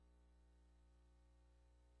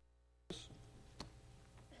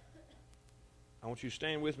I want you to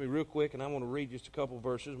stand with me real quick, and I want to read just a couple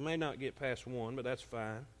verses. We may not get past one, but that's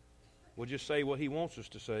fine. We'll just say what he wants us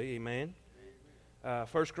to say. Amen. 1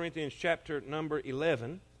 Corinthians chapter number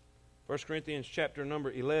 11. 1 Corinthians chapter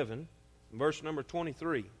number 11, verse number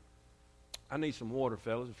 23. I need some water,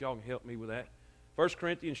 fellas, if y'all can help me with that. 1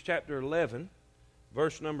 Corinthians chapter 11,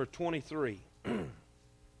 verse number 23.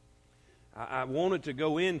 I wanted to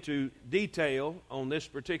go into detail on this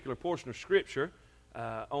particular portion of Scripture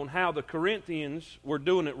on how the Corinthians were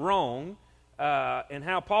doing it wrong and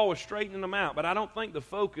how Paul was straightening them out. But I don't think the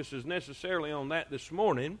focus is necessarily on that this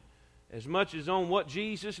morning as much as on what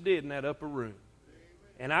Jesus did in that upper room.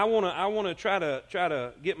 And I want to try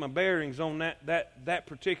to get my bearings on that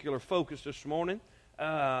particular focus this morning,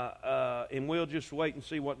 and we'll just wait and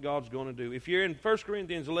see what God's going to do. If you're in 1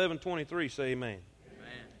 Corinthians 11:23, say amen.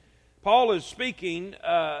 Paul is speaking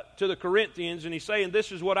to the Corinthians, and he's saying,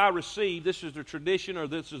 this is what I received. This is the tradition, or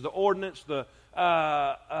this is the ordinance. This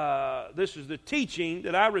is the teaching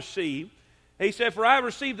that I received. He said, for I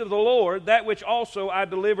received of the Lord that which also I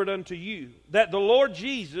delivered unto you, that the Lord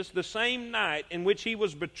Jesus, the same night in which he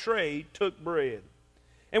was betrayed, took bread.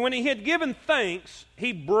 And when he had given thanks,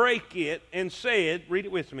 he brake it and said, read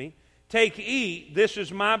it with me, take, eat, this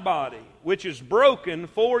is my body, which is broken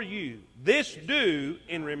for you. This do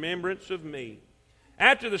in remembrance of me.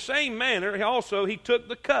 After the same manner also he took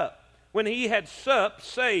the cup, when he had supped,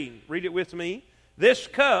 saying, read it with me, this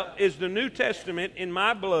cup is the New Testament in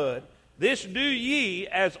my blood. This do ye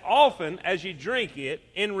as often as ye drink it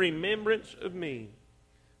in remembrance of me.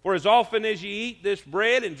 For as often as ye eat this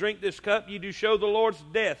bread and drink this cup, ye do show the Lord's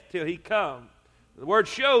death till he come. The word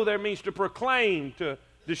show there means to proclaim, to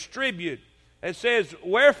distribute. It says,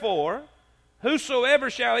 wherefore,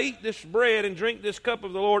 whosoever shall eat this bread and drink this cup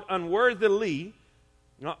of the Lord unworthily,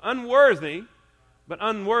 not unworthy, but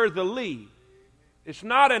unworthily. It's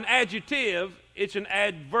not an adjective, it's an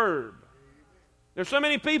adverb. There's so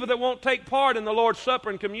many people that won't take part in the Lord's Supper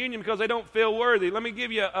and communion because they don't feel worthy. Let me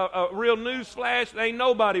give you a real news flash. There ain't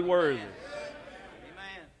nobody worthy.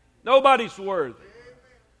 Amen. Nobody's worthy.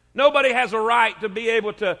 Nobody has a right to be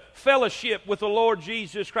able to fellowship with the Lord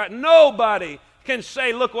Jesus Christ. Nobody can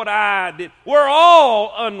say, look what I did. We're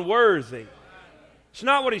all unworthy. It's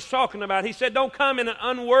not what he's talking about. He said, don't come in an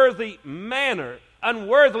unworthy manner.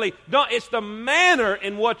 Unworthily. It's the manner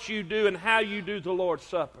in what you do and how you do the Lord's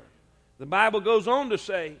Supper. The Bible goes on to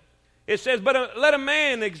say, it says, but let a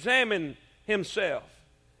man examine himself.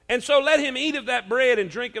 And so let him eat of that bread and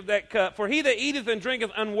drink of that cup. For he that eateth and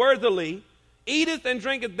drinketh unworthily, eateth and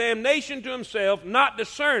drinketh damnation to himself, not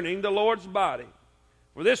discerning the Lord's body.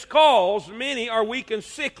 For this cause many are weak and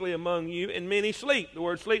sickly among you, and many sleep. The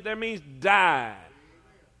word sleep there means died.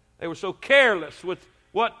 They were so careless with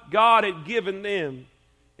what God had given them.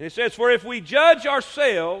 And it says, for if we judge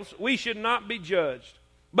ourselves, we should not be judged.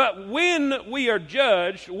 But when we are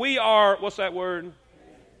judged, we are, what's that word?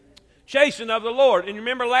 Chastened of the Lord. And you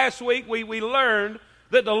remember last week we learned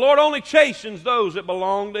that the Lord only chastens those that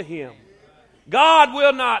belong to Him. God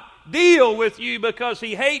will not deal with you because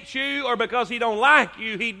He hates you or because He don't like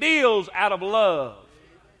you. He deals out of love.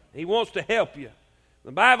 He wants to help you.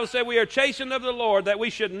 The Bible said we are chastened of the Lord, that we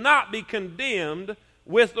should not be condemned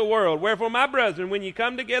with the world. Wherefore, my brethren, when ye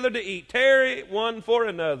come together to eat, tarry one for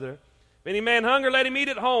another. If any man hunger, let him eat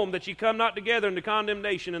at home, that ye come not together into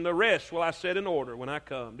condemnation, and the rest will I set in order when I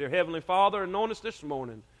come. Dear Heavenly Father, anoint us this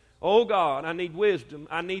morning. Oh God, I need wisdom.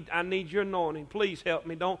 I need your anointing. Please help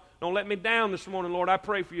me. Don't let me down this morning, Lord. I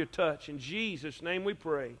pray for your touch. In Jesus' name we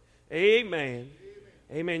pray. Amen.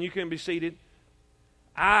 Amen. You can be seated.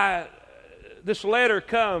 This letter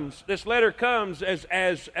comes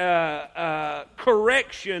as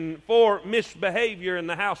correction for misbehavior in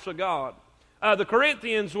the house of God. The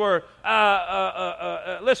Corinthians were,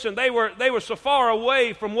 listen, they were so far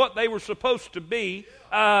away from what they were supposed to be.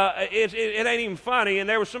 It ain't even funny. And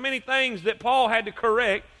there were so many things that Paul had to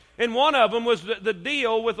correct. And one of them was the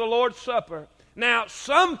deal with the Lord's Supper. Now,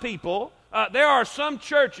 some people, there are some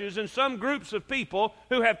churches and some groups of people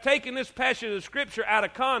who have taken this passage of Scripture out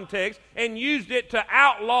of context and used it to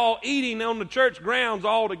outlaw eating on the church grounds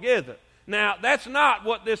altogether. Now, that's not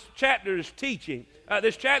what this chapter is teaching.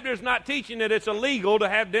 This chapter is not teaching that it's illegal to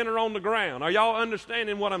have dinner on the ground. Are y'all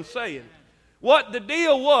understanding what I'm saying? What the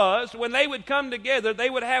deal was, when they would come together, they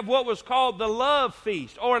would have what was called the love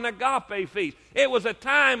feast or an agape feast. It was a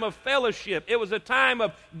time of fellowship. It was a time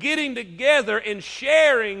of getting together and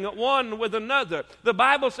sharing one with another. The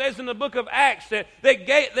Bible says in the book of Acts that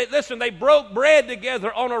they broke bread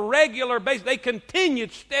together on a regular basis. They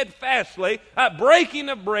continued steadfastly breaking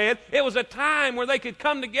of bread. It was a time where they could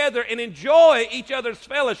come together and enjoy each other's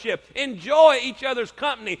fellowship, enjoy each other's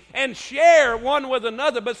company, and share one with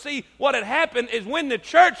another. But see, what had happened is when the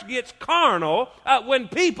church gets carnal, when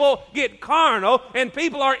people get carnal and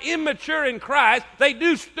people are immature in Christ, they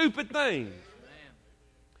do stupid things.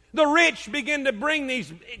 The rich begin to bring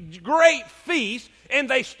these great feasts, and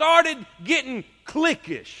they started getting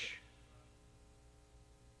cliquish.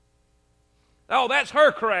 Oh, that's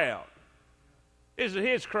her crowd. This is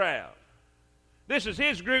his crowd. This is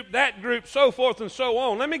his group, that group, so forth and so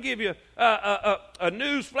on. Let me give you a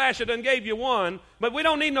news flash. I done gave you one, but we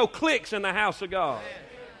don't need no cliques in the house of God.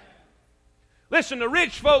 Listen, the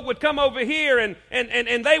rich folk would come over here and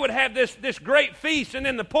they would have this great feast, and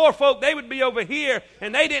then the poor folk, they would be over here,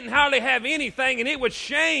 and they didn't hardly have anything, and it would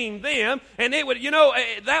shame them, and it would,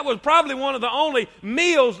 that was probably one of the only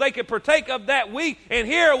meals they could partake of that week, and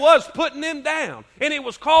here it was putting them down, and it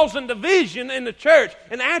was causing division in the church.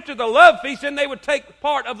 And after the love feast, then they would take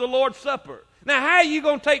part of the Lord's Supper. Now, how are you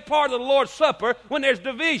going to take part of the Lord's Supper when there's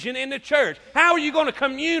division in the church? How are you going to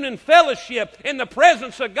commune and fellowship in the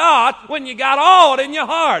presence of God when you got all in your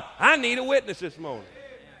heart? I need a witness this morning.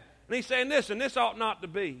 And he's saying, listen, this ought not to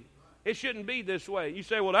be. It shouldn't be this way. You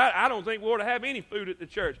say, well, I don't think we ought to have any food at the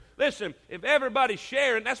church. Listen, if everybody's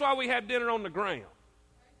sharing, that's why we have dinner on the ground.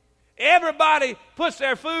 Everybody puts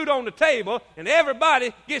their food on the table, and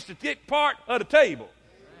everybody gets to take part of the table.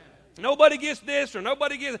 Nobody gets this or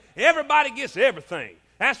nobody gets it. Everybody gets everything.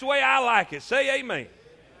 That's the way I like it. Say amen.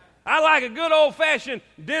 I like a good old-fashioned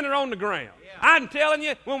dinner on the ground. I'm telling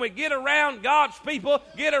you, when we get around God's people,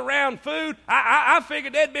 get around food, I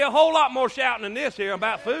figured there'd be a whole lot more shouting than this here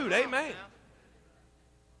about food. Amen.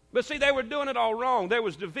 But see, they were doing it all wrong. There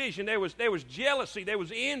was division. There was jealousy. There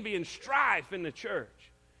was envy and strife in the church.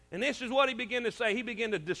 And this is what he began to say. He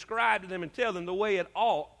began to describe to them and tell them the way it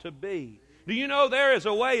ought to be. Do you know there is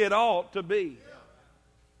a way it ought to be?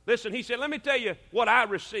 Listen, he said, let me tell you what I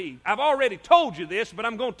received. I've already told you this, but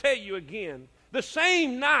I'm going to tell you again. The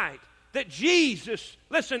same night that Jesus,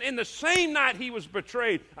 listen, in the same night he was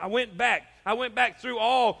betrayed, I went back through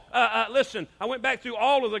all, I went back through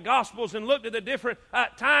all of the Gospels and looked at the different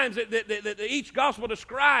times that each Gospel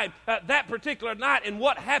described that particular night and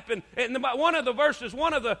what happened. And one of the verses,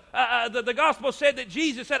 the Gospel said that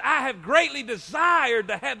Jesus said, I have greatly desired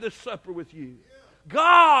to have this supper with you.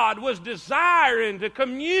 God was desiring to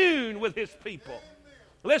commune with his people.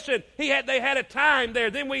 Listen, they had a time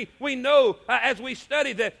there. Then we know as we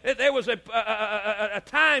studied that there was a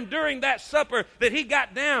time during that supper that he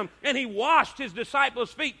got down and he washed his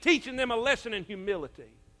disciples' feet, teaching them a lesson in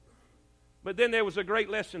humility. But then there was a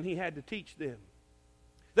great lesson he had to teach them.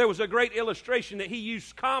 There was a great illustration that he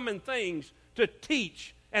used common things to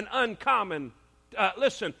teach an uncommon,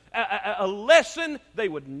 a lesson they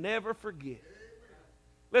would never forget.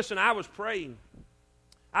 Listen, I was praying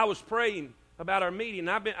about our meeting.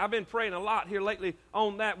 I've been praying a lot here lately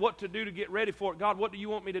on that, what to do to get ready for it. God, what do you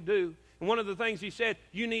want me to do? And one of the things he said,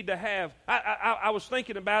 you need to have, I was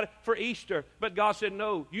thinking about it for Easter, but God said,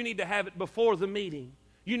 no, you need to have it before the meeting.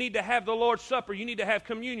 You need to have the Lord's Supper. You need to have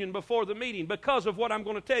communion before the meeting because of what I'm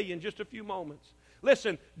going to tell you in just a few moments.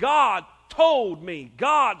 Listen, God told me,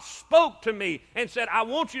 God spoke to me and said, I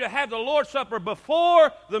want you to have the Lord's Supper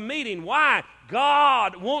before the meeting. Why?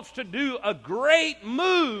 God wants to do a great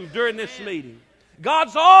move during this meeting.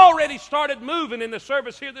 God's already started moving in the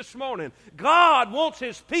service here this morning. God wants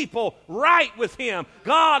his people right with him.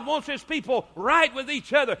 God wants his people right with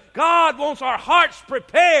each other. God wants our hearts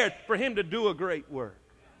prepared for him to do a great work.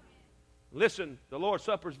 Listen, the Lord's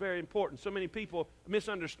Supper is very important. So many people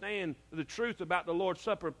misunderstand the truth about the Lord's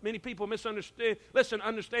Supper. Many people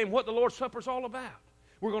understand what the Lord's Supper is all about.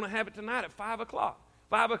 We're going to have it tonight at 5 o'clock.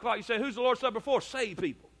 5 o'clock, you say, who's the Lord's Supper for? Saved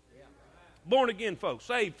people. Born again folks,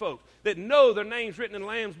 saved folks that know their names written in the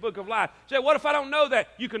Lamb's Book of Life. Say, what if I don't know that?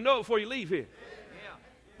 You can know it before you leave here.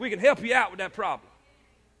 We can help you out with that problem.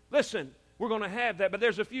 Listen, we're going to have that, but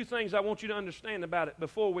there's a few things I want you to understand about it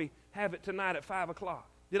before we have it tonight at 5 o'clock.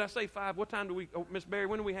 Did I say 5? What time do we, Miss Barry,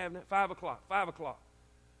 when do we have that? 5 o'clock, 5 o'clock.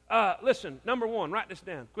 Listen, number one, write this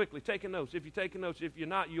down quickly. Taking notes. If you're taking notes, if you're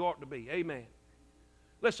not, you ought to be. Amen.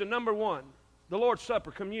 Listen, number one, the Lord's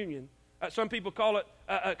Supper, communion. Some people call it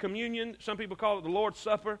communion. Some people call it the Lord's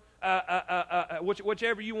Supper.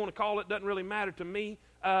 Whichever you want to call it doesn't really matter to me.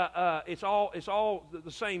 It's all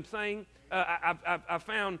the same thing. I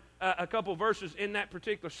found a couple verses in that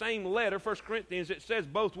particular same letter, 1 Corinthians. It says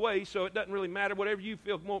both ways, so it doesn't really matter. Whatever you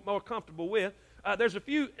feel more comfortable with. There's a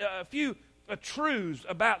few truths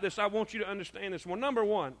about this I want you to understand this one. Number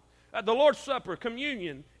one, the Lord's Supper,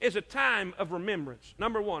 communion, is a time of remembrance.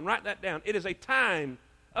 Number one, write that down. It is a time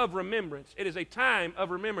of remembrance. It is a time of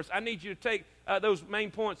remembrance. I need you to take those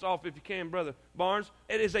main points off if you can, Brother Barnes.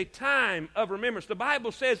 It is a time of remembrance. The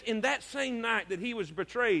Bible says in that same night that he was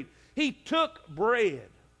betrayed, he took bread.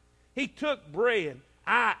 He took bread.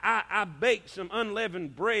 I baked some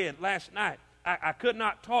unleavened bread last night. I could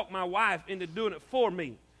not talk my wife into doing it for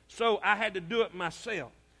me, so I had to do it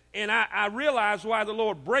myself. And I realized why the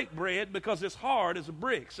Lord break bread, because it's hard as a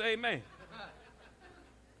brick. Say amen.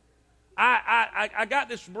 I got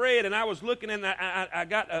this bread, and I was looking, and I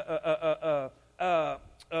got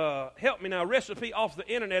help me now, recipe off the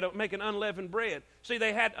internet of making unleavened bread. See,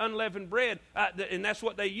 they had unleavened bread, and that's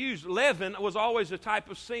what they used. Leaven was always a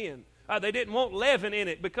type of sin. They didn't want leaven in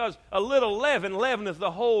it, because a little leaven leaveneth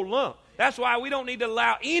the whole lump. That's why we don't need to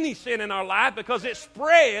allow any sin in our life, because it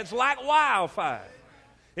spreads like wildfire.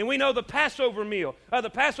 And we know the Passover meal. The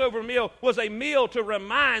Passover meal was a meal to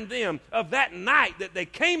remind them of that night that they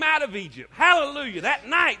came out of Egypt. Hallelujah. That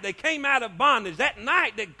night they came out of bondage. That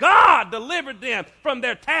night that God delivered them from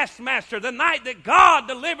their taskmaster. The night that God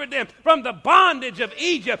delivered them from the bondage of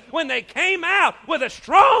Egypt, when they came out with a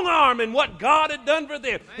strong arm in what God had done for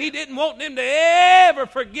them. He didn't want them to ever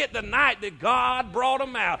forget the night that God brought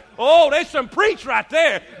them out. Oh, there's some preach right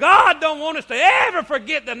there. God don't want us to ever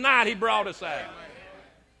forget the night he brought us out.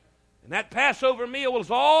 And that Passover meal was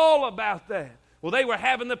all about that. Well, they were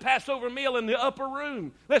having the Passover meal in the upper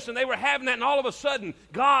room. Listen, they were having that, and all of a sudden,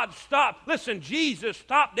 God stopped. Listen, Jesus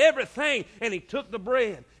stopped everything, and he took the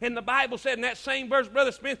bread. And the Bible said in that same verse,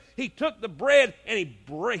 Brother Smith, he took the bread and he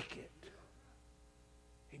broke it.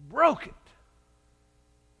 He broke it.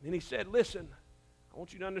 And he said, listen, I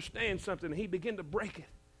want you to understand something. And he began to break it.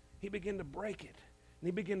 He began to break it. And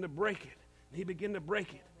he began to break it. And he began to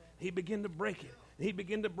break it. He began to break it. He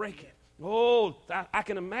began to break it. Oh, I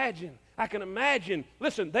can imagine. I can imagine.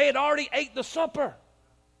 Listen, they had already ate the supper.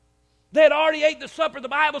 They had already ate the supper. The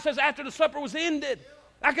Bible says after the supper was ended.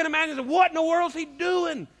 I can imagine, what in the world is he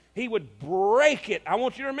doing? He would break it. I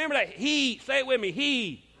want you to remember that. Say it with me,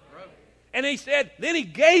 he. And he said, then he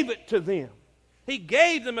gave it to them. He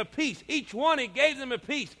gave them a piece. Each one, he gave them a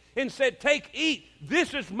piece and said, take, eat.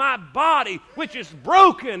 This is my body, which is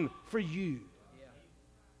broken for you.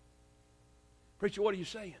 Preacher, what are you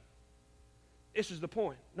saying? This is the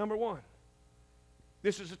point. Number one,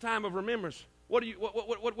 this is a time of remembrance. What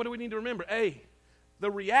do we need to remember? A, the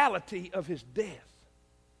reality of his death.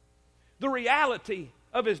 The reality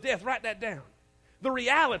of his death. Write that down. The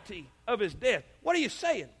reality of his death. What are you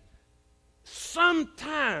saying?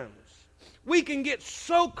 Sometimes we can get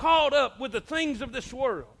so caught up with the things of this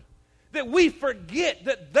world that we forget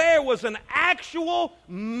that there was an actual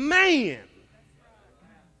man.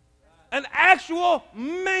 An actual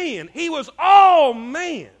man. He was all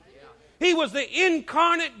man. He was the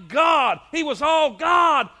incarnate God. He was all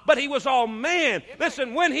God, but he was all man.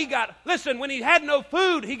 Listen, when he had no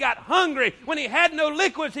food, he got hungry. When he had no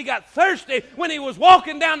liquids, he got thirsty. When he was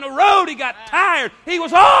walking down the road, he got tired. He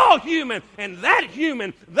was all human. And that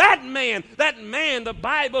man, the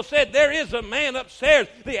Bible said there is a man upstairs,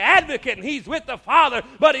 the advocate, and he's with the Father,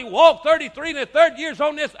 but he walked 33 and a third years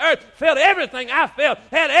on this earth, felt everything I felt,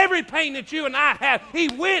 had every pain that you and I have. He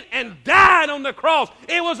went and died on the cross.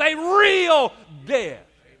 It was a real death.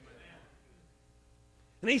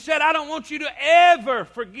 And he said, I don't want you to ever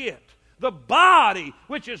forget the body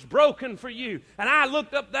which is broken for you. And I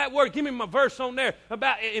looked up that word. Give me my verse on there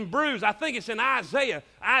about in bruise. I think it's in Isaiah.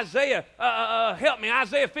 Help me.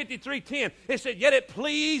 Isaiah 53:10. It said, yet it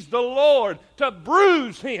pleased the Lord to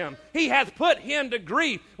bruise him. He hath put him to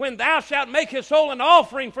grief. When thou shalt make his soul an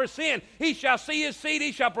offering for sin, he shall see his seed,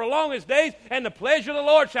 he shall prolong his days, and the pleasure of the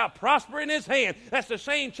Lord shall prosper in his hand. That's the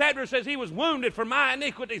same chapter that says he was wounded for my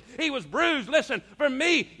iniquities. He was bruised, listen, for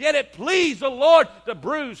me. Yet it pleased the Lord to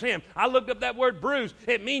bruise him. I looked up that word bruise.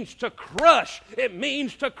 It means to crush. It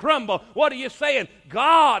means to crumble. What are you saying?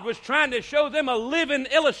 God was trying to show them a living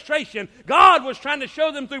illustration. God was trying to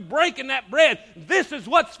show them through breaking that bread. This is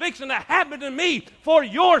what's fixing to happen to me for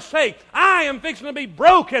your sake. I am fixing to be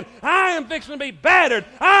broken. I am fixing to be battered.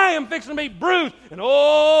 I am fixing to be bruised. And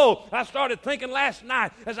I started thinking last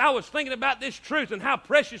night as I was thinking about this truth and how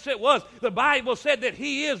precious it was. The Bible said that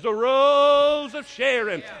he is the rose of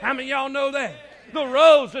Sharon. How many of y'all know that? The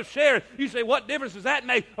rose of Sharon. You say, what difference does that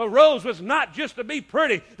make? A rose was not just to be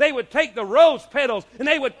pretty. They would take the rose petals and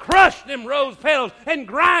they would crush them rose petals and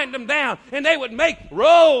grind them down, and they would make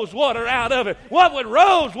rose water out of it. What would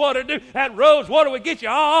rose water do? That rose water would get you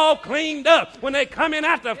all cleaned up. When they come in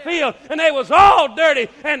out the field and they was all dirty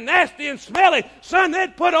and nasty and smelly, son,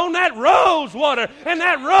 they'd put on that rose water, and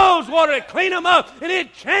that rose water would clean them up, and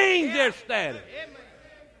it'd change their status.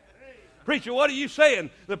 Preacher, what are you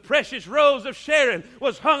saying? The precious rose of Sharon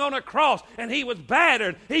was hung on a cross, and he was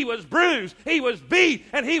battered, he was bruised, he was beat,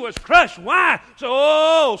 and he was crushed. Why?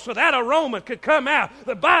 So that aroma could come out.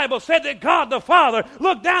 The Bible said that God the Father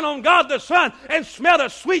looked down on God the Son and smelled a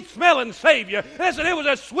sweet-smelling Savior. Listen, it was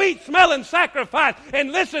a sweet-smelling sacrifice.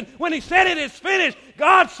 And listen, when he said it is finished,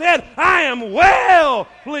 God said, I am well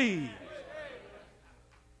pleased.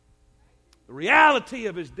 The reality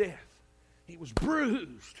of his death, he was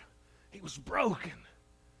bruised. He was broken.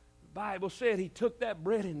 The Bible said he took that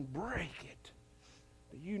bread and break it.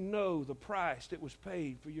 Do you know the price that was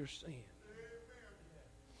paid for your sin?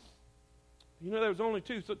 You know there was only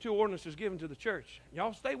two ordinances given to the church.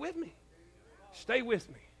 Y'all stay with me. Stay with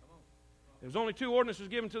me. There was only two ordinances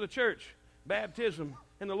given to the church. Baptism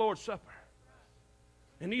and the Lord's Supper.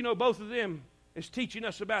 And you know both of them is teaching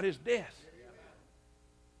us about his death.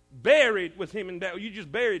 Buried with him in baptism. You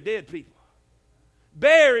just buried dead people.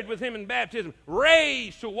 Buried with him in baptism,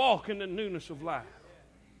 raised to walk in the newness of life.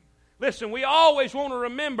 Listen, we always want to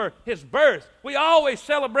remember his birth. We always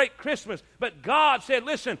celebrate Christmas. But God said,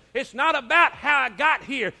 listen, it's not about how I got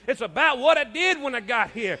here. It's about what I did when I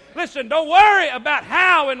got here. Listen, don't worry about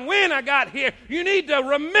how and when I got here. You need to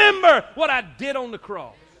remember what I did on the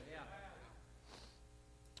cross.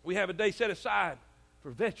 We have a day set aside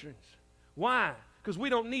for veterans. Why? Because we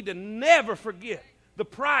don't need to never forget the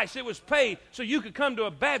price it was paid so you could come to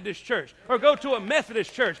a Baptist church or go to a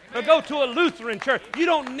Methodist church or go to a Lutheran church. You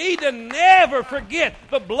don't need to never forget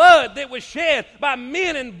the blood that was shed by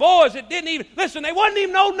men and boys that didn't even, listen, they wasn't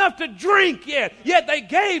even old enough to drink yet they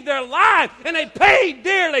gave their life and they paid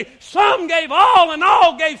dearly. Some gave all and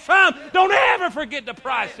all gave some. Don't ever forget the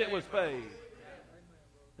price that was paid.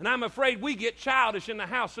 And I'm afraid we get childish in the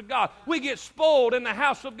house of God. We get spoiled in the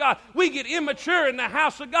house of God. We get immature in the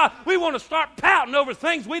house of God. We want to start pouting over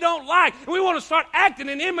things we don't like. And we want to start acting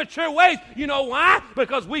in immature ways. You know why?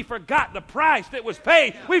 Because we forgot the price that was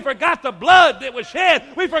paid. We forgot the blood that was shed.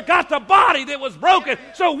 We forgot the body that was broken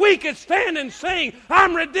so we could stand and sing,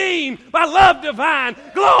 I'm redeemed by love divine.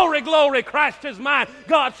 Glory, glory, Christ is mine.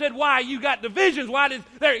 God said, why you got divisions? Why is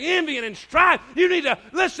there envying and strife? You need to,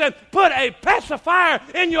 listen, put a pacifier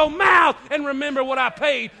in your mouth and remember what I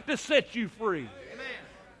paid to set you free. Amen.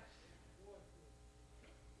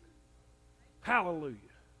 Hallelujah.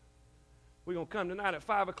 We're going to come tonight at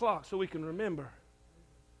 5 o'clock so we can remember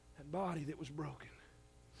that body that was broken.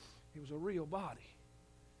 It was a real body.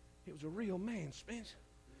 It was a real man, Spence.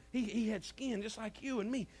 He had skin just like you and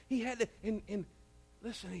me. He had to, and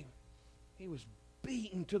listen, he was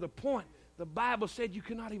beaten to the point the Bible said you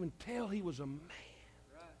could not even tell he was a man.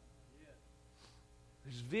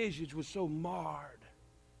 His visage was so marred,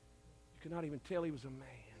 you could not even tell he was a man.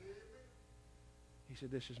 He said,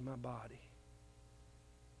 this is my body,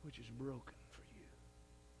 which is broken for you.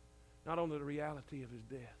 Not only the reality of his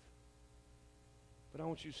death, but I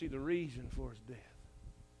want you to see the reason for his death.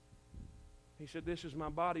 He said, this is my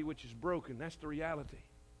body, which is broken. That's the reality.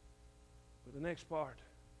 But the next part,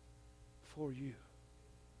 for you.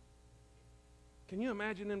 Can you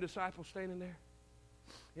imagine them disciples standing there?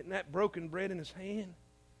 Getting that broken bread in his hand,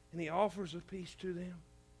 and he offers a piece to them.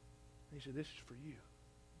 And he said, this is for you.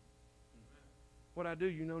 What I do,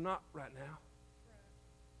 you know not right now.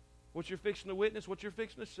 What you're fixing to witness, what you're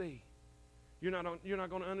fixing to see, you're not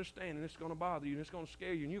going to understand, and it's going to bother you, and it's going to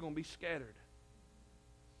scare you, and you're going to be scattered.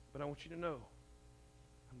 But I want you to know,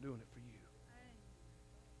 I'm doing it for you.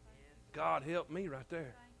 God help me right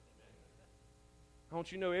there. I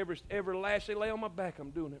want you to know every lash they lay on my back,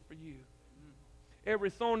 I'm doing it for you.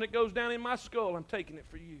 Every thorn that goes down in my skull, I'm taking it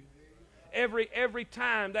for you. Every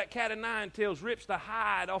time that cat of nine tails rips the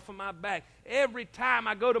hide off of my back, every time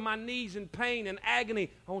I go to my knees in pain and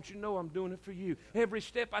agony, I want you to know I'm doing it for you. Every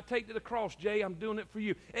step I take to the cross, Jay, I'm doing it for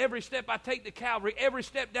you. Every step I take to Calvary, every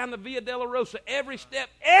step down the Via Dolorosa, every step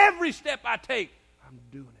I take, I'm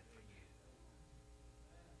doing it for you.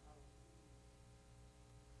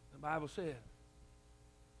 The Bible said,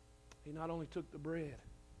 he not only took the bread,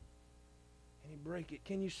 and he break it.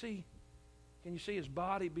 Can you see his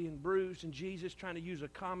body being bruised and Jesus trying to use a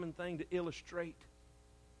common thing to illustrate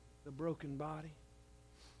the broken body?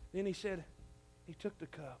 Then he said, he took the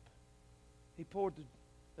cup. He poured the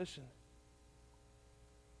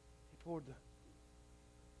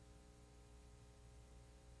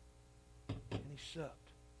And he supped.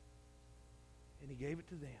 And he gave it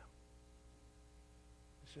to them.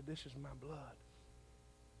 He said, this is my blood.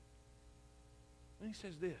 And he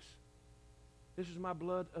says this. This is my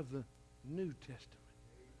blood of the New Testament.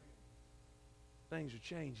 Things are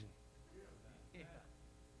changing.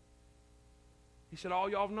 He said, all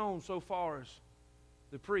y'all have known so far is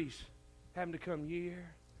the priests having to come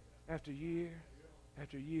year after year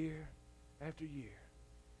after year after year.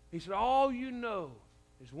 He said, all you know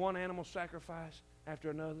is one animal sacrifice after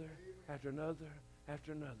another, after another,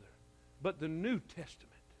 after another. But the New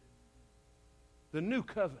Testament, the new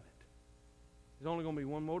covenant, is only going to be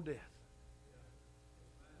one more death.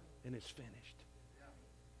 And it's finished.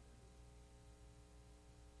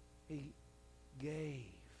 He gave.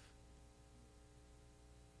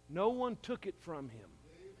 No one took it from him.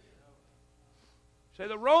 Say,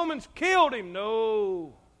 the Romans killed him.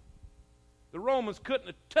 No. The Romans couldn't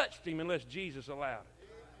have touched him unless Jesus allowed it.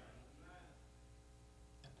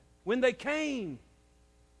 When they came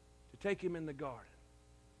to take him in the garden,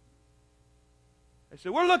 they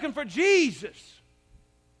said, we're looking for Jesus.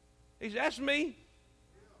 He said, that's me. And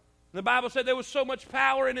the Bible said there was so much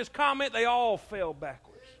power in his comment, they all fell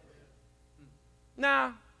backwards.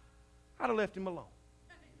 Nah, I'd have left him alone.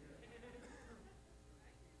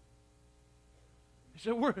 He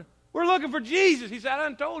said, we're looking for Jesus. He said, I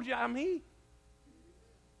done told you I'm he. He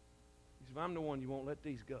said, I'm the one you won't let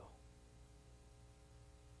these go.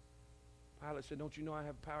 Pilate said, don't you know I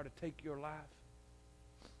have power to take your life?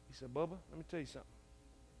 He said, Bubba, let me tell you something.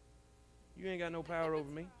 You ain't got no power over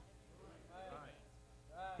me.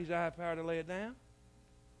 He said, I have power to lay it down.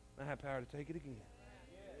 I have power to take it again.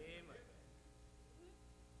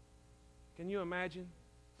 Can you imagine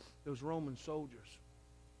those Roman soldiers?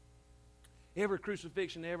 Every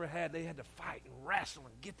crucifixion they ever had, they had to fight and wrestle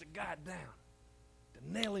and get the guy down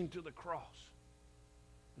to nail him to the cross.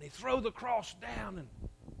 And they throw the cross down and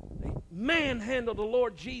they manhandle the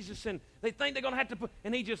Lord Jesus, and they think they're going to have to put,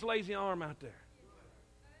 and he just lays the arm out there.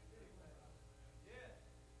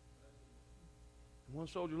 And one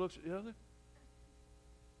soldier looks at the other.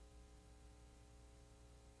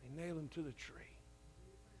 They nail him to the tree.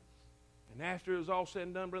 And after it was all said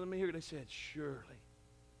and done, Brother Meeher, they said, surely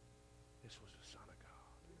this was the Son of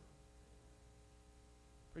God.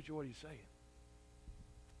 Preacher, what are you saying?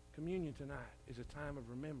 Communion tonight is a time of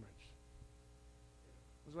remembrance.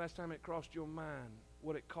 When was the last time it crossed your mind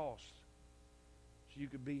what it cost so you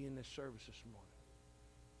could be in this service this morning?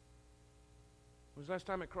 When was the last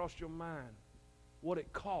time it crossed your mind what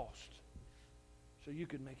it cost so you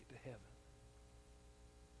could make it to heaven?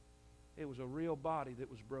 It was a real body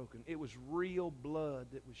that was broken. It was real blood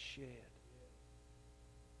that was shed.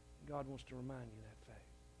 God wants to remind you of that fact.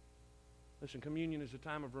 Listen, communion is a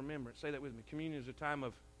time of remembrance. Say that with me. Communion is a time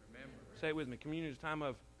of remembrance. Say it with me. Communion is a time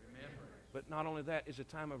of remembrance. But not only that, it's a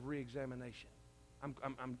time of re-examination.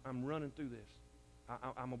 I'm running through this.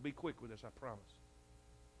 I'm going to be quick with this, I promise.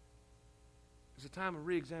 It's a time of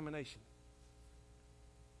re-examination.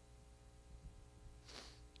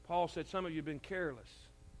 Paul said, some of you have been careless.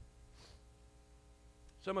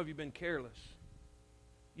 Some of you have been careless.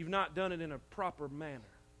 You've not done it in a proper manner.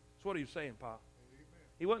 So what are you saying, Paul?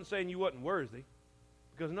 He wasn't saying you wasn't worthy,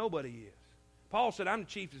 because nobody is. Paul said, I'm the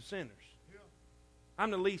chief of sinners.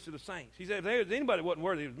 I'm the least of the saints. He said, if there was anybody who wasn't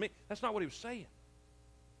worthy, it was me. That's not what he was saying.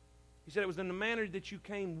 He said it was in the manner that you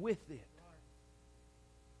came with it.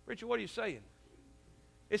 Preacher, what are you saying?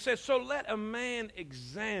 It says, so let a man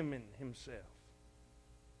examine himself.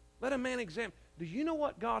 Let a man examine. Do you know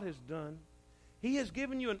what God has done? He has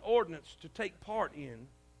given you an ordinance to take part in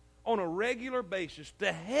on a regular basis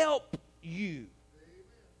to help you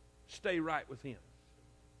stay right with Him.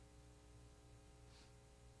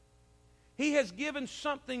 He has given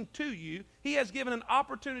something to you. He has given an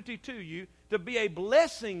opportunity to you to be a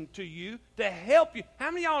blessing to you, to help you. How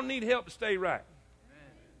many of y'all need help to stay right?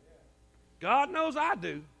 God knows I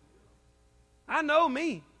do. I know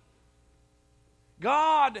me.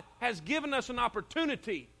 God has given us an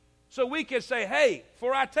opportunity so we can say, hey,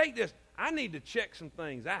 before I take this, I need to check some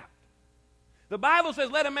things out. The Bible says,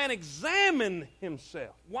 let a man examine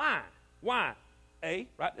himself. Why? Why? A,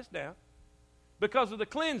 write this down. Because of the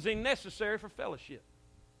cleansing necessary for fellowship.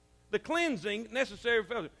 The cleansing necessary for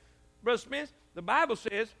fellowship. Brother Smith, the Bible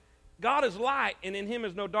says, God is light and in Him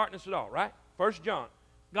is no darkness at all, right? 1 John.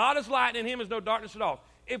 God is light and in Him is no darkness at all.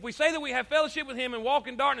 If we say that we have fellowship with Him and walk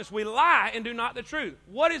in darkness, we lie and do not the truth.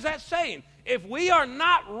 What is that saying? If we are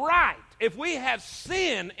not right, if we have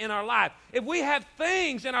sin in our life, if we have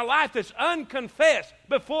things in our life that's unconfessed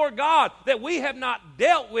before God that we have not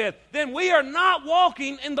dealt with, then we are not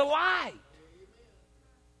walking in the light.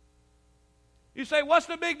 You say, what's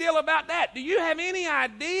the big deal about that? Do you have any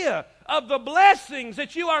idea of the blessings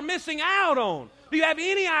that you are missing out on? Do you have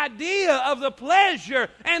any idea of the pleasure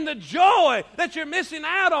and the joy that you're missing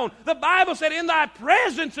out on? The Bible said, in thy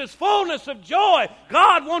presence is fullness of joy.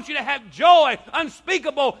 God wants you to have joy,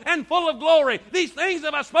 unspeakable and full of glory. These things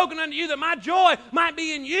have I spoken unto you, that my joy might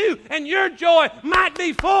be in you, and your joy might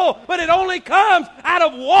be full. But it only comes out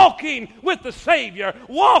of walking with the Savior,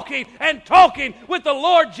 walking and talking with the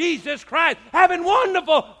Lord Jesus Christ, having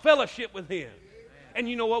wonderful fellowship with Him. And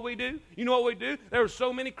you know what we do? You know what we do? There are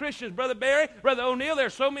so many Christians, Brother Barry, Brother O'Neill, there are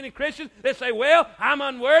so many Christians that say, well, I'm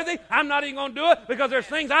unworthy. I'm not even going to do it because there's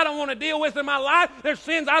things I don't want to deal with in my life. There's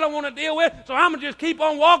sins I don't want to deal with, so I'm going to just keep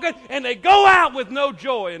on walking. And they go out with no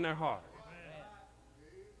joy in their heart.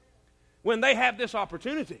 When they have this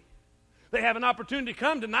opportunity, they have an opportunity to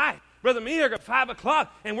come tonight. Brother Meeher at 5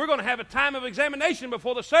 o'clock, and we're going to have a time of examination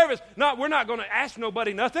before the service. We're not going to ask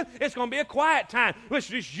nobody nothing. It's going to be a quiet time. It's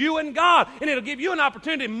just you and God, and it'll give you an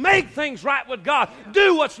opportunity to make things right with God.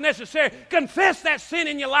 Do what's necessary. Confess that sin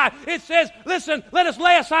in your life. It says, listen, let us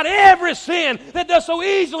lay aside every sin that does so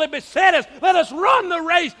easily beset us. Let us run the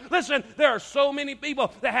race. Listen, there are so many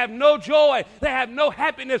people that have no joy. They have no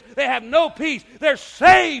happiness. They have no peace. They're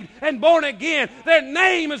saved and born again. Their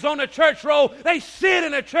name is on the church roll. They sit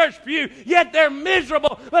in a church pew. Yet they're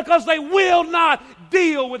miserable because they will not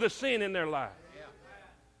deal with the sin in their life.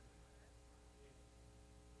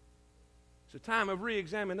 It's a time of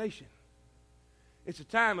re-examination. It's a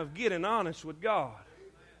time of getting honest with God.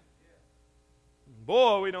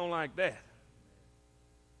 Boy, we don't like that.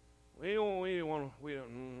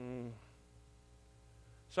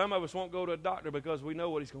 Some of us won't go to a doctor because we know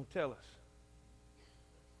what he's going to tell us.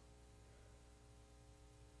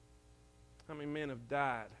 How many men have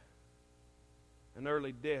died an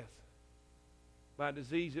early death by a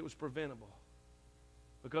disease that was preventable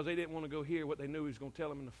because they didn't want to go hear what they knew he was going to tell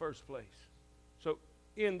them in the first place. So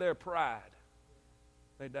in their pride,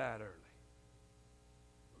 they died early.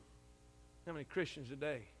 How many Christians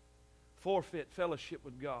today forfeit fellowship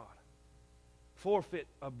with God, forfeit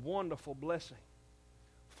a wonderful blessing,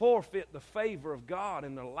 forfeit the favor of God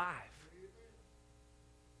in their life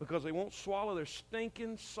because they won't swallow their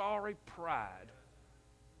stinking, sorry pride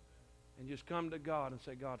and just come to God and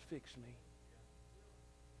say, God, fix me.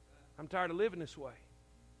 I'm tired of living this way.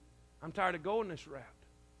 I'm tired of going this route.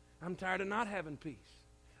 I'm tired of not having peace.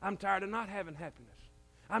 I'm tired of not having happiness.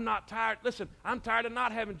 I'm not tired. Listen, I'm tired of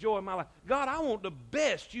not having joy in my life. God, I want the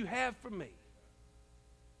best you have for me.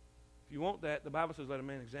 If you want that, the Bible says let a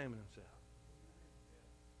man examine himself.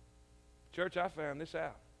 Church, I found this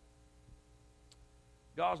out.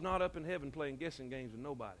 God's not up in heaven playing guessing games with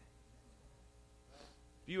nobody.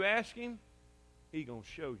 If you ask him, he's going to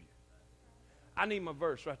show you. I need my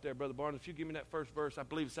verse right there, Brother Barnes. If you give me that first verse, I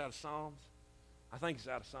believe it's out of Psalms. I think it's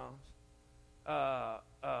out of Psalms.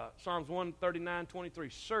 Psalms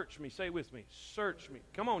 139:23. Search me. Say it with me. Search me.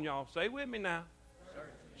 Come on, y'all. Say it with me now.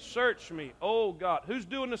 Search me. Oh, God. Who's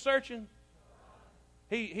doing the searching?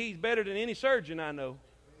 He's better than any surgeon I know.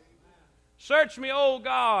 Search me, oh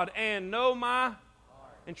God, and know my heart.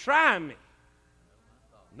 And try me.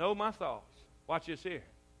 Know my thoughts. Watch this here.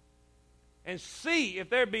 And see if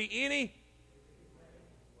there be any,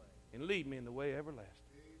 and lead me in the way everlasting.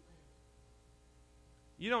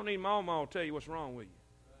 You don't need Mama to tell you what's wrong with you.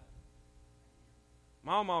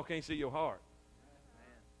 Mama can't see your heart.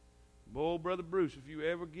 Boy, Brother Bruce, if you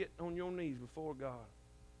ever get on your knees before God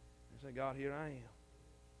and say, God, here I am.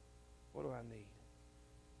 What do I need?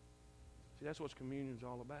 See, that's what communion's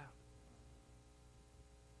all about.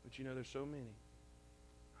 But you know, there's so many.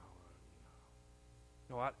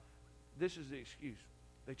 This is the excuse.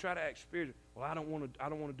 They try to act spiritual. Well, I don't want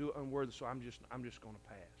to do it unworthy, so I'm just going to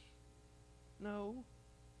pass. No.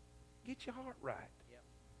 Get your heart right. Yep.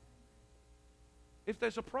 If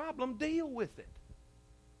there's a problem, deal with it.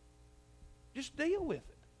 Just deal with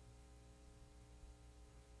it.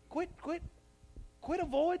 Quit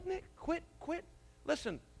avoiding it. Quit.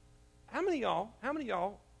 Listen, how many of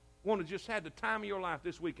y'all want to just have the time of your life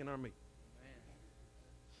this week in our meeting? Amen.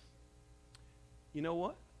 You know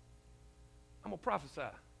what? I'm going to prophesy.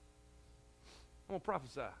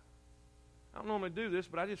 I don't normally do this,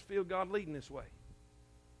 but I just feel God leading this way.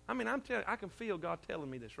 I mean, I can feel God telling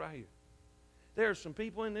me this right here. There are some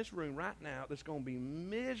people in this room right now that's going to be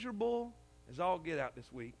miserable as all get out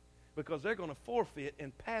this week because they're going to forfeit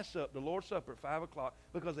and pass up the Lord's Supper at 5 o'clock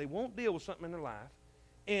because they won't deal with something in their life,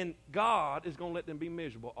 and God is going to let them be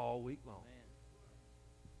miserable all week long.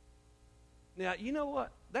 Man. Now, you know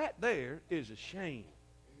what? That there is a shame.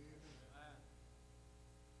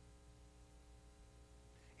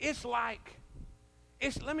 It's like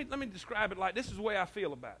let me describe it like this is the way I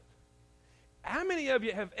feel about it. How many of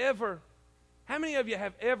you have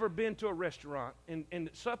ever been to a restaurant and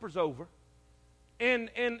supper's over and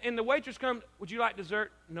the waitress comes, would you like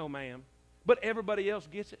dessert? No, ma'am. But everybody else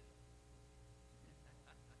gets it.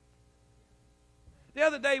 The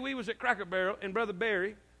other day we was at Cracker Barrel and Brother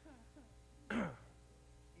Barry,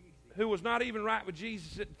 who was not even right with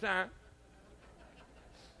Jesus at the time,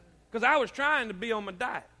 because I was trying to be on my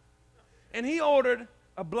diet. And he ordered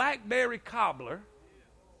a blackberry cobbler,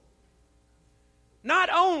 not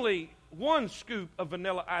only 1 scoop of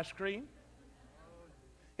vanilla ice cream.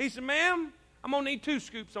 He said, ma'am, I'm going to need 2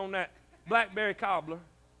 scoops on that blackberry cobbler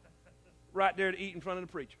right there to eat in front of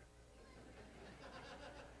the preacher.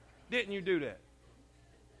 Didn't you do that?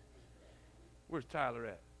 Where's Tyler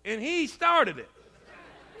at? And he started it.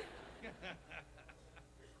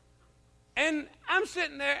 And I'm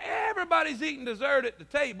sitting there, everybody's eating dessert at the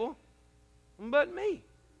table but me.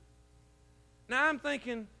 Now I'm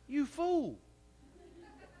thinking, you fool.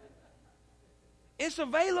 It's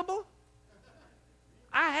available.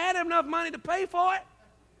 I had enough money to pay for it.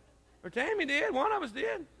 Or Tammy did. One of us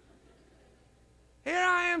did. Here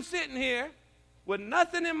I am sitting here with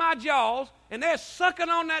nothing in my jaws, and they're sucking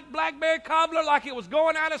on that blackberry cobbler like it was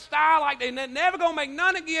going out of style, like they're never going to make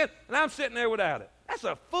none again, and I'm sitting there without it. That's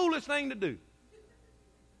a foolish thing to do.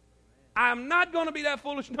 I'm not going to be that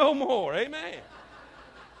foolish no more. Amen.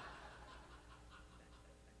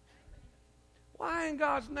 Why in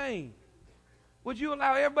God's name would you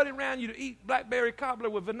allow everybody around you to eat blackberry cobbler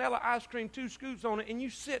with vanilla ice cream, 2 scoops on it, and you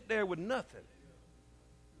sit there with nothing?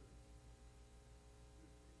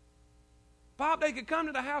 Pop, they could come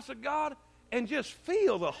to the house of God and just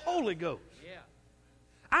feel the Holy Ghost. Yeah.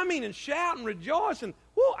 I mean, and shout and rejoice. And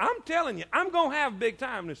whoa, I'm telling you, I'm going to have a big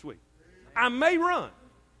time this week. I may run.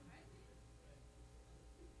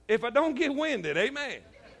 If I don't get winded, amen.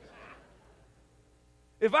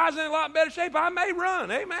 If I was in a lot better shape, I may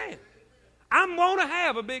run, amen. I'm going to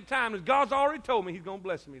have a big time, as God's already told me He's going to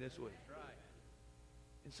bless me this week.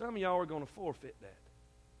 And some of y'all are going to forfeit that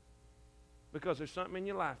because there's something in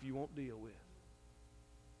your life you won't deal with.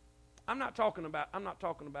 I'm not talking about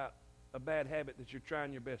a bad habit that you're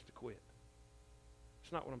trying your best to quit.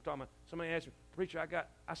 It's not what I'm talking about. Somebody asked me, preacher,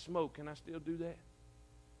 I smoke. Can I still do that?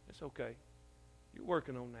 It's okay. You're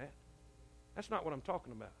working on that. That's not what I'm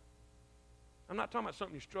talking about. I'm not talking about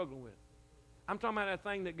something you're struggling with. I'm talking about that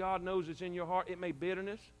thing that God knows is in your heart. It may be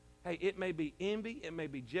bitterness. Hey, it may be envy. It may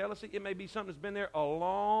be jealousy. It may be something that's been there a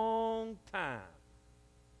long time.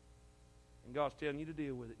 And God's telling you to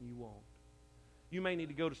deal with it, and you won't. You may need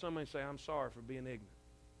to go to somebody and say, I'm sorry for being ignorant.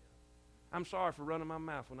 I'm sorry for running my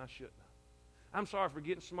mouth when I shouldn't have. I'm sorry for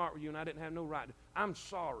getting smart with you and I didn't have no right to. I'm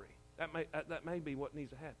sorry. That may be what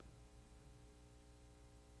needs to happen.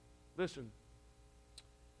 Listen,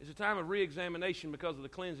 it's a time of re-examination because of the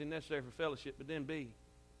cleansing necessary for fellowship, but then B,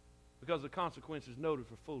 because of the consequences noted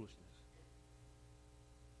for foolishness.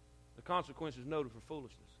 The consequences noted for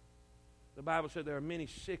foolishness. The Bible said there are many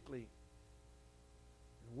sickly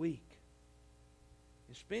and weak.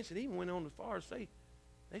 And Spencer even went on as far as say,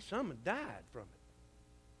 some had died from it.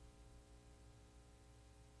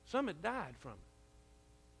 Some had died from it.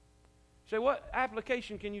 Say, what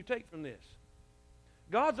application can you take from this?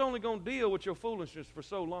 God's only going to deal with your foolishness for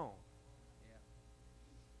so long. Yeah.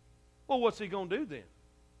 Well, what's He going to do then?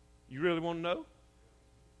 You really want to know?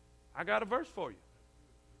 I got a verse for you.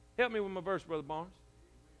 Help me with my verse, Brother Barnes.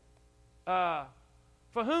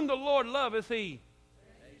 For whom the Lord loveth, He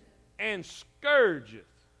and scourgeth.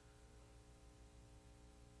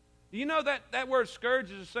 Do you know that word scourge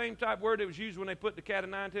is the same type word that was used when they put the cat of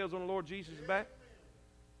nine tails on the Lord Jesus' back?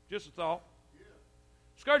 Just a thought.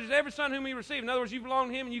 Scourges every son whom He received. In other words, you belong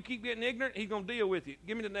to Him and you keep getting ignorant, He's going to deal with you.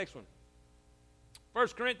 Give me the next one. 1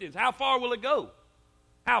 Corinthians. How far will it go?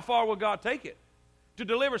 How far will God take it? To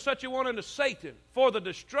deliver such a one unto Satan for the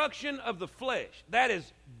destruction of the flesh. That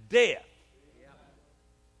is death.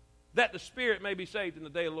 That the spirit may be saved in the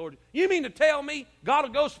day of the Lord. You mean to tell me God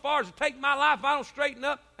will go so far as to take my life if I don't straighten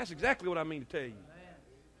up? That's exactly what I mean to tell you.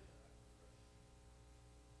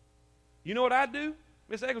 You know what I'd do?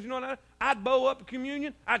 Miss Eccles, you know what I'd do? I'd bow up the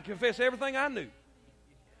communion. I'd confess everything I knew.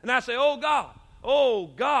 And I'd say, oh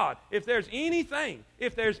God, if there's anything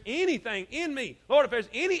in me, Lord, if there's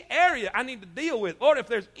any area I need to deal with, Lord, if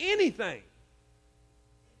there's anything,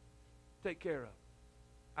 take care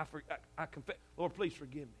of. I confess. Lord, please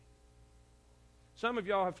forgive me. Some of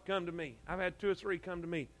y'all have come to me. I've had 2 or 3 come to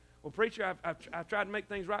me. Well, preacher, I've tried to make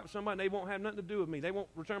things right with somebody, and they won't have nothing to do with me. They won't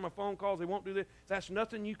return my phone calls. They won't do this. That's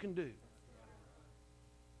nothing you can do.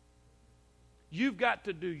 You've got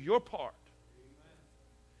to do your part.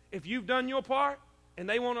 If you've done your part, and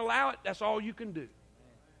they won't allow it, that's all you can do.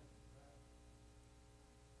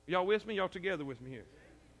 Y'all with me? Y'all together with me here?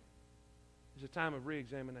 It's a time of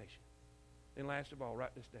re-examination. And last of all,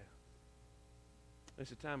 write this down.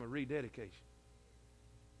 It's a time of rededication.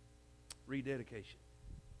 Rededication.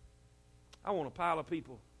 I want a pile of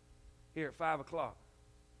people here at 5 o'clock.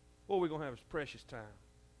 What we're going to have is precious time.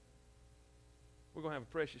 We're going to have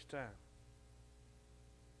a precious time.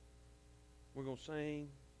 We're going to sing.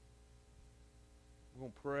 We're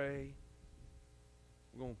going to pray.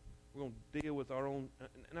 We're going to deal with our own.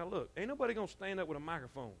 Now look, ain't nobody going to stand up with a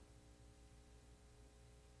microphone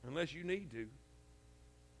unless you need to.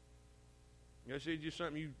 It's just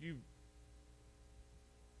something you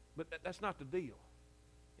but that's not the deal.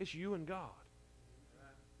 It's you and God.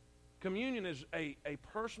 Communion is a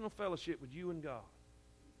personal fellowship with you and God.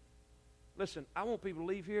 Listen, I want people to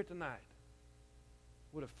leave here tonight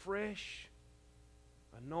with a fresh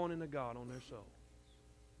anointing of God on their soul.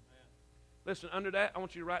 Listen, under that, I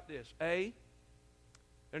want you to write this. A,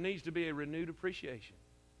 there needs to be a renewed appreciation.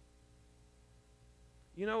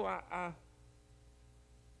 You know, I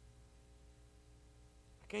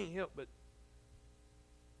can't help but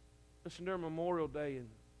listen, during Memorial Day and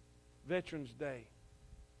Veterans Day,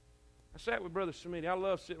 I sat with Brother Smitty. I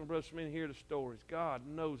love sitting with Brother Smitty and hear the stories. God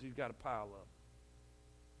knows he's got a pile of them.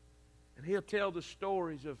 And he'll tell the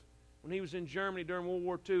stories of when he was in Germany during World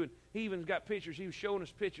War II, and he even got pictures. He was showing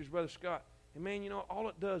us pictures, Brother Scott. And man, you know, all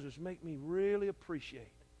it does is make me really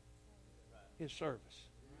appreciate his service.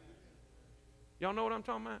 Y'all know what I'm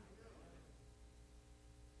talking about?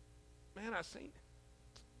 Man, I seen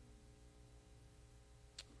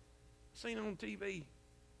on TV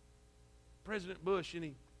President Bush,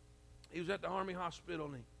 and he was at the Army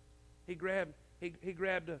hospital, and he grabbed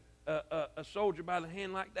a soldier by the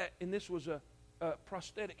hand like that, and this was a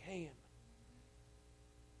prosthetic hand.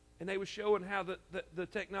 And they were showing how the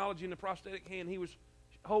technology in the prosthetic hand, he was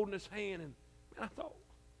holding his hand, and man, I thought,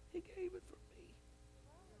 he gave it for me.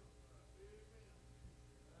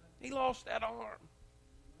 He lost that arm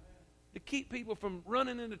to keep people from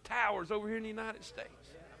running into towers over here in the United States.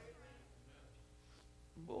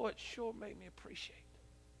 Boy, it sure made me appreciate it.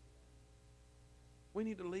 We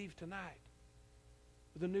need to leave tonight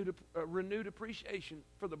with a renewed appreciation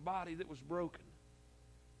for the body that was broken.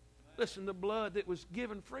 Listen, the blood that was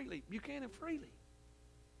given freely, Buchanan freely,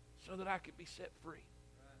 so that I could be set free.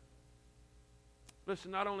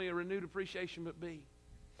 Listen, not only a renewed appreciation, but B,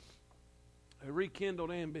 a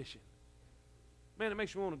rekindled ambition. Man, it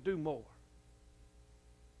makes me want to do more.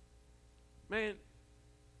 Man,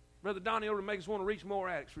 Brother Donnie ought to make us want to reach more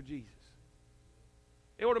addicts for Jesus.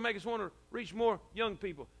 It ought to make us want to reach more young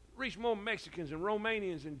people, reach more Mexicans and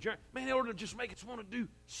Romanians and Germans. Man, it ought to just make us want to do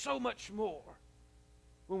so much more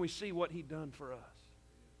when we see what he done for us.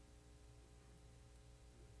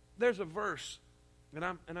 There's a verse, and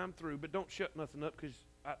I'm through, but don't shut nothing up because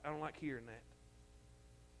I don't like hearing that.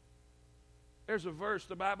 There's a verse,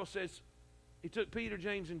 the Bible says, he took Peter,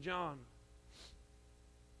 James, and John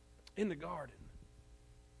in the garden.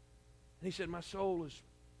 And he said, my soul is,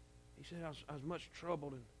 he said, I was much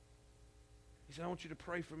troubled. And he said, I want you to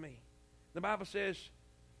pray for me. The Bible says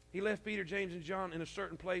he left Peter, James, and John in a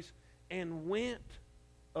certain place and went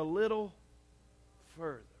a little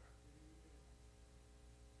further.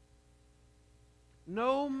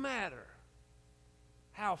 No matter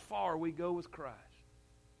how far we go with Christ,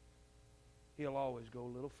 he'll always go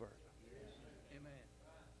a little further. Amen.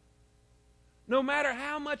 No matter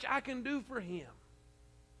how much I can do for him,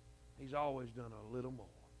 he's always done a little more.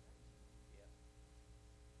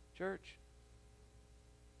 Church,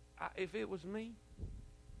 if it was me,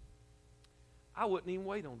 I wouldn't even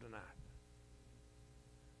wait on tonight.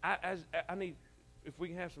 I need, if we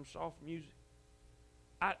can have some soft music,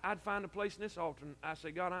 I'd find a place in this altar, and I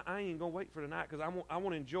say, God, I ain't going to wait for tonight because I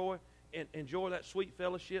want to enjoy that sweet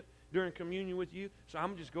fellowship during communion with you. So I'm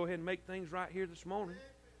going to just go ahead and make things right here this morning.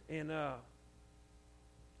 And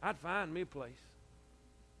I'd find me a place.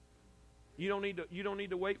 You don't need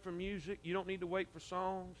to wait for music. You don't need to wait for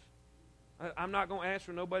songs. I'm not going to ask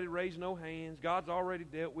for nobody to raise no hands. God's already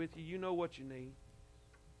dealt with you. You know what you need.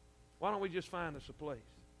 Why don't we just find us a place?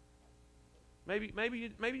 Maybe you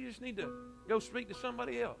just need to go speak to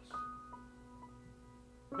somebody else.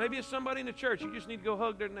 Maybe it's somebody in the church. You just need to go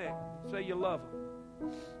hug their neck. Say you love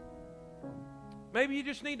them. Maybe you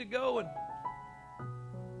just need to go and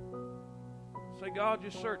say, God,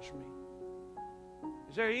 just search me.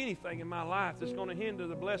 Is there anything in my life that's going to hinder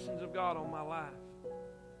the blessings of God on my life?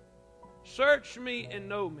 Search me and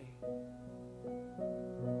know me.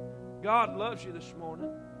 God loves you this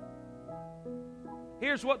morning.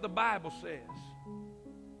 Here's what the Bible says.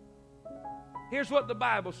 Here's what the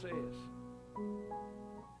Bible says.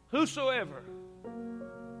 Whosoever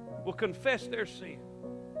will confess their sin,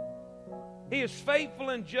 He is faithful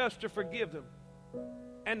and just to forgive them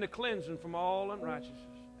and to cleanse them from all unrighteousness.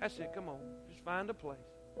 That's it. Come on. Just find a place.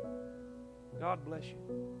 God bless you.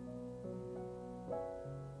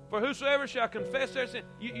 For whosoever shall confess their sin,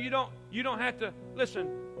 you don't have to, listen,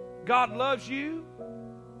 God loves you.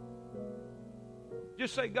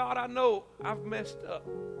 Just say, God, I know I've messed up.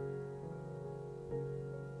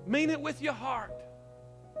 Mean it with your heart.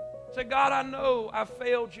 Say, God, I know I've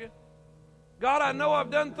failed you. God, I know I've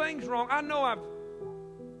done things wrong. I know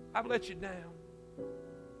I've let you down.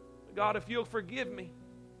 God, if you'll forgive me.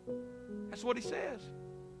 That's what He says.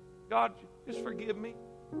 God, just forgive me.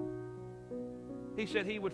 He said He would